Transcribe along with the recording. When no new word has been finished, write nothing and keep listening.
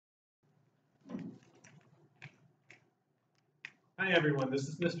Hi everyone, this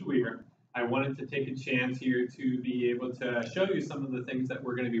is Mr. Weaver. I wanted to take a chance here to be able to show you some of the things that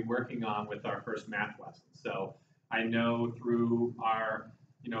we're going to be working on with our first math lesson. So I know through our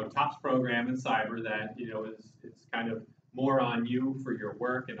TOPS program in cyber that it's kind of more on you for your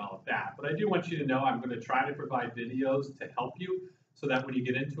work and all of that. But I do want you to know I'm going to try to provide videos to help you so that when you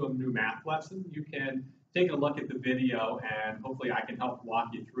get into a new math lesson, you can take a look at the video and hopefully I can help walk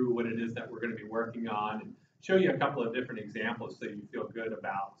you through what it is that we're going to be working on and show you a couple of different examples so you feel good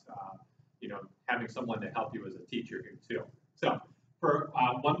about having someone to help you as a teacher here too. So for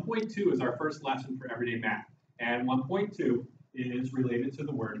 1.2 is our first lesson for everyday math, and 1.2 is related to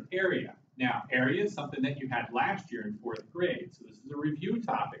the word area. Now, area is something that you had last year in 4th grade, so this is a review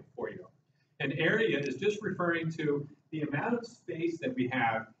topic for you. An area is just referring to the amount of space that we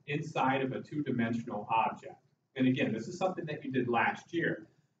have inside of a two-dimensional object. And again, this is something that you did last year.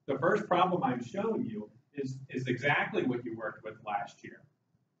 The first problem I'm showing you is exactly what you worked with last year.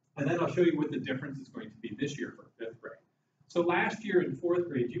 And then I'll show you what the difference is going to be this year for 5th grade. So last year in 4th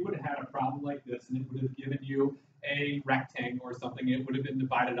grade, you would have had a problem like this, and it would have given you a rectangle or something. It would have been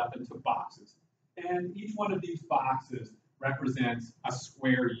divided up into boxes. And each one of these boxes represents a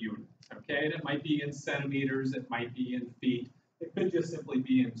square unit, okay? And it might be in centimeters, it might be in feet. It could just simply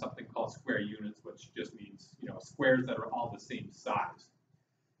be in something called square units, which just means, squares that are all the same size.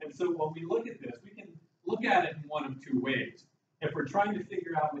 And so when we look at this, we can look at it in one of two ways. If we're trying to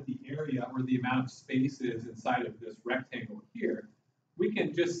figure out what the area or the amount of space is inside of this rectangle here, we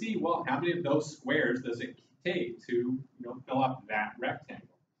can just see, well, how many of those squares does it take to fill up that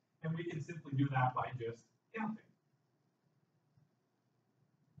rectangle? And we can simply do that by just counting.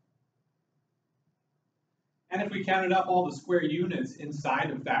 And if we counted up all the square units inside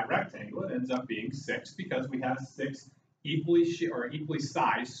of that rectangle, it ends up being 6 because we have 6 equally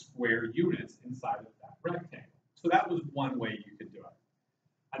sized square units inside of that rectangle. So that was one way you could do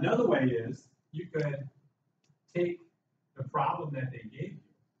it. Another way is you could take the problem that they gave you,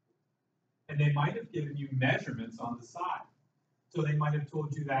 and they might have given you measurements on the side. So they might have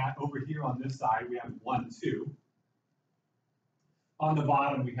told you that over here on this side we have 1, 2. On the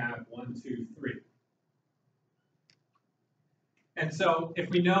bottom we have 1, 2, 3. And so if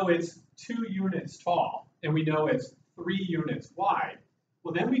we know it's 2 units tall and we know it's 3 units wide,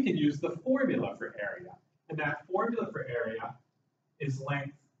 well then we can use the formula for area. And that formula for area is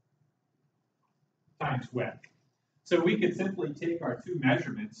length times width. So we could simply take our two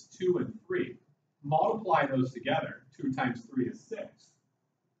measurements, 2 and 3, multiply those together. 2 times 3 is 6.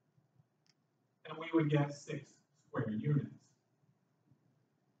 And we would get 6 square units.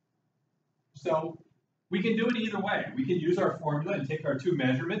 So we can do it either way. We can use our formula and take our two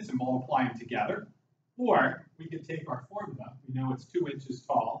measurements and multiply them together. Or we could take our formula, we know it's 2 inches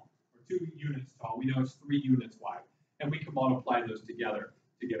tall, or 2 units tall, we know it's 3 units wide, and we can multiply those together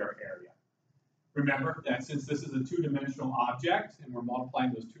to get our area. Remember that since this is a two-dimensional object and we're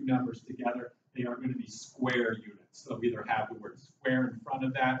multiplying those two numbers together, they are going to be square units. They'll either have the word square in front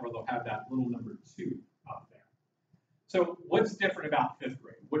of that or they'll have that little number 2 up there. So what's different about 5th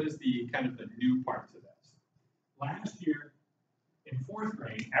grade? What is the kind of the new part to this? Last year in 4th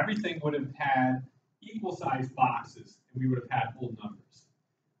grade, everything would have had equal sized boxes and we would have had whole numbers.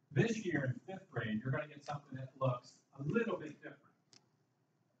 This year in 5th grade, you're going to get something that looks a little bit different.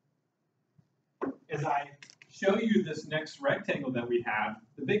 As I show you this next rectangle that we have,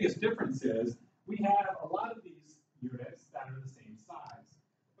 the biggest difference is we have a lot of these units that are the same size.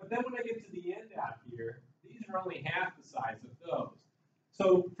 But then when I get to the end out here, these are only half the size of those.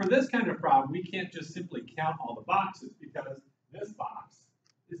 So for this kind of problem, we can't just simply count all the boxes because this box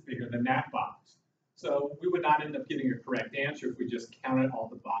is bigger than that box. So we would not end up getting a correct answer if we just counted all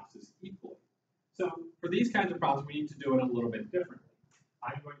the boxes equally. So for these kinds of problems, we need to do it a little bit differently.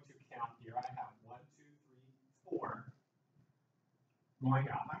 I'm going to count here. I have 1, 2, 3, 4 going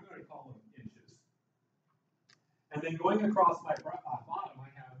out. I'm going to call them inches. And then going across my bottom, I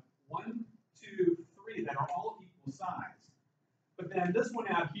have 1, 2, 3 that are all equal size. But then this one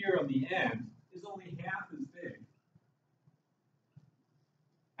out here on the end is only half as big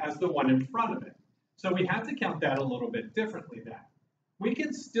as the one in front of it. So we have to count that a little bit differently then. We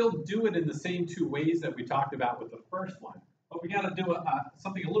can still do it in the same two ways that we talked about with the first one, but we got to do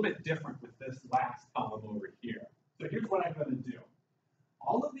something a little bit different with this last column over here. So here's what I'm going to do.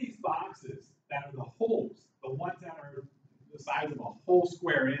 All of these boxes that are the holes, the ones that are the size of a whole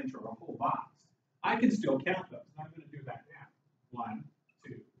square inch or a whole box, I can still count those. And I'm going to do that now. 1,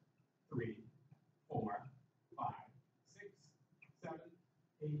 2, 3, 4, 5, 6, 7,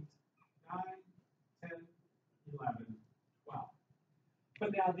 8, 9, 10, 11, 12.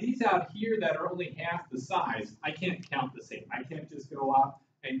 But now these out here that are only half the size, I can't count the same. I can't just go up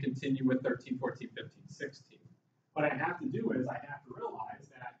and continue with 13, 14, 15, 16. What I have to do is I have to realize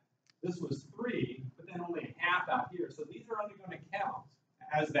that this was 3, but then only half out here. So these are only going to count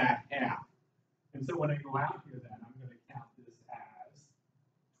as that half. And so when I go out here then, I'm going to count this as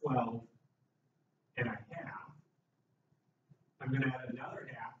 12 and a half. I'm going to add another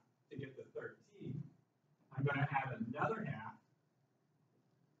half to get to 13. I'm going to add another half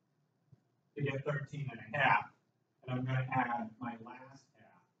to get 13 and a half. And I'm going to add my last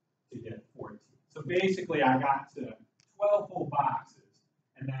half to get 14. So basically I got to 12 whole boxes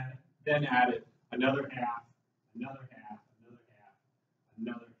and then added another half, another half, another half,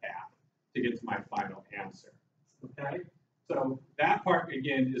 another half to get to my final answer. Okay? So that part,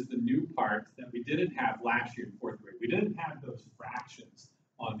 again, is the new part that we didn't have last year in 4th grade. We didn't have those fractions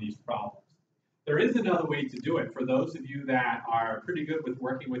on these problems. There is another way to do it. For those of you that are pretty good with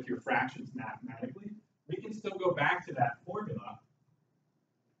working with your fractions mathematically, we can still go back to that formula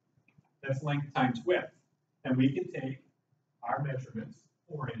that's length times width. And we can take our measurements,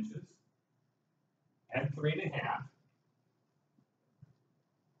 4 inches and 3.5,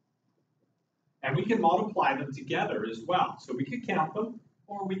 and we can multiply them together as well. So we can count them,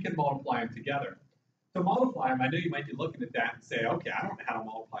 or we can multiply them together. To multiply them, I know you might be looking at that and say, okay, I don't know how to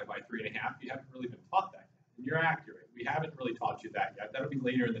multiply by 3.5. You haven't really been taught that yet. And you're accurate. We haven't really taught you that yet. That'll be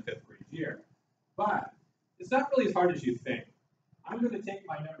later in the 5th grade year. But it's not really as hard as you think. I'm going to take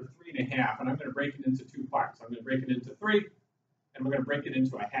my number 3.5 and I'm going to break it into 2 parts. I'm going to break it into 3, and we're going to break it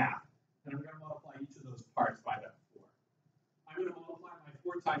into a half. And I'm going to multiply each of those parts by that 4. I'm going to multiply my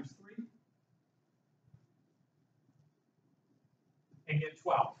 4 times 3 and get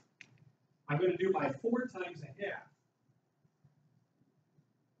 12. I'm going to do my 4 times a half.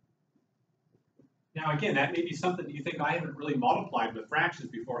 Now again, that may be something that you think I haven't really multiplied with fractions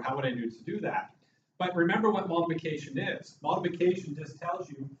before. How would I need to do that? But remember what multiplication is. Multiplication just tells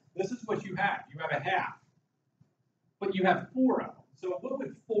you this is what you have. You have a half, but you have 4 of them. So what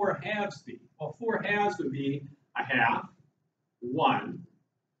would 4 halves be? Well, 4 halves would be a half, 1,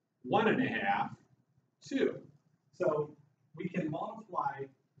 1.5, 2. So we can multiply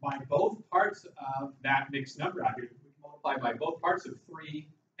by both parts of that mixed number out here. We can multiply by both parts of 3.5.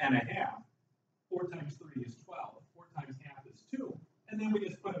 4 times 3 is 12. 4 times half is 2. And then we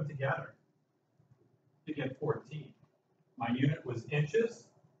just put them together to get 14. My unit was inches.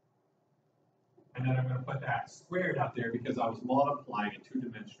 And then I'm going to put that squared out there because I was multiplying a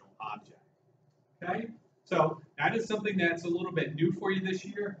 2-dimensional object. Okay? So that is something that's a little bit new for you this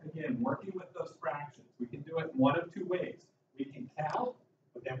year. Again, working with those fractions. We can do it in one of 2 ways. We can count,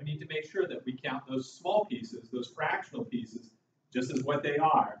 but then we need to make sure that we count those small pieces, those fractional pieces, just as what they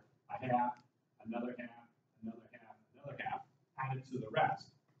are. A half, another half, another half, another half, added to the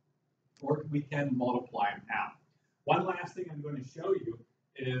rest. Or we can multiply them out. One last thing I'm going to show you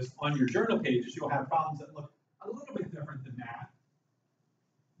is on your journal pages, you'll have problems that look a little bit different than that.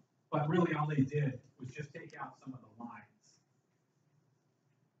 But really all they did was just take out some of the lines.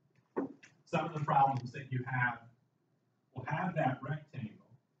 Some of the problems that you have will have that rectangle.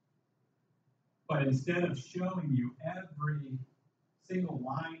 But instead of showing you every single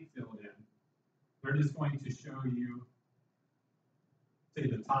line filled in, they're just going to show you, say,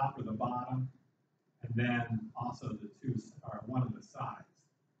 the top or the bottom, and then also the 2 or 1 of the sides.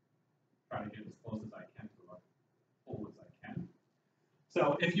 Try to get as close as I can to a hole as I can.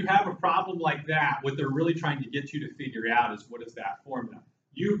 So if you have a problem like that, what they're really trying to get you to figure out is what is that formula.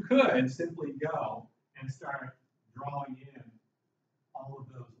 You could simply go and start drawing in all of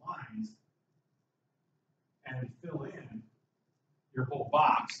those lines and fill in your whole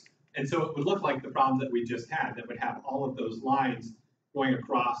box. And so it would look like the problems that we just had that would have all of those lines going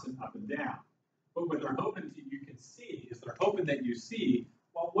across and up and down. But what they're hoping that you can see is they're hoping that you see,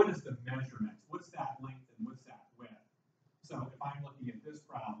 well, what is the measurement? What's that length and what's that width? So if I'm looking at this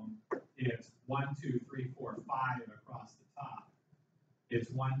problem, it's 1, 2, 3, 4, 5 across the top. It's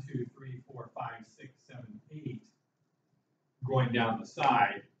 1, 2, 3, 4, 5, 6, 7, 8 going down the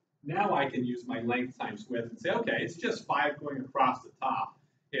side. Now I can use my length times width and say, okay, it's just 5 going across the top.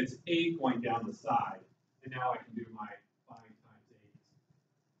 It's 8 going down the side. And now I can do my 5 times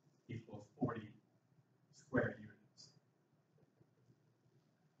 8 equals 40 square units.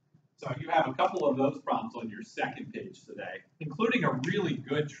 So you have a couple of those problems on your second page today, including a really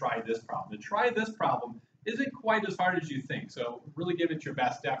good try this problem. And try this problem isn't quite as hard as you think. So really give it your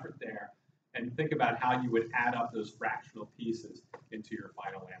best effort there and think about how you would add up those fractional pieces into your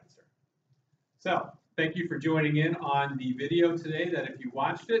final answer. So thank you for joining in on the video today that if you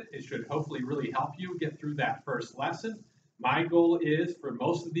watched it, it should hopefully really help you get through that first lesson. My goal is for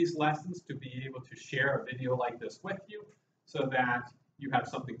most of these lessons to be able to share a video like this with you so that you have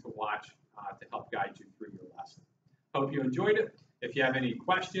something to watch to help guide you through your lesson. Hope you enjoyed it. If you have any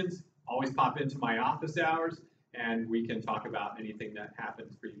questions, always pop into my office hours and we can talk about anything that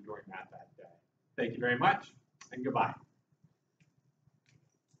happens for you during math that day. Thank you very much and goodbye.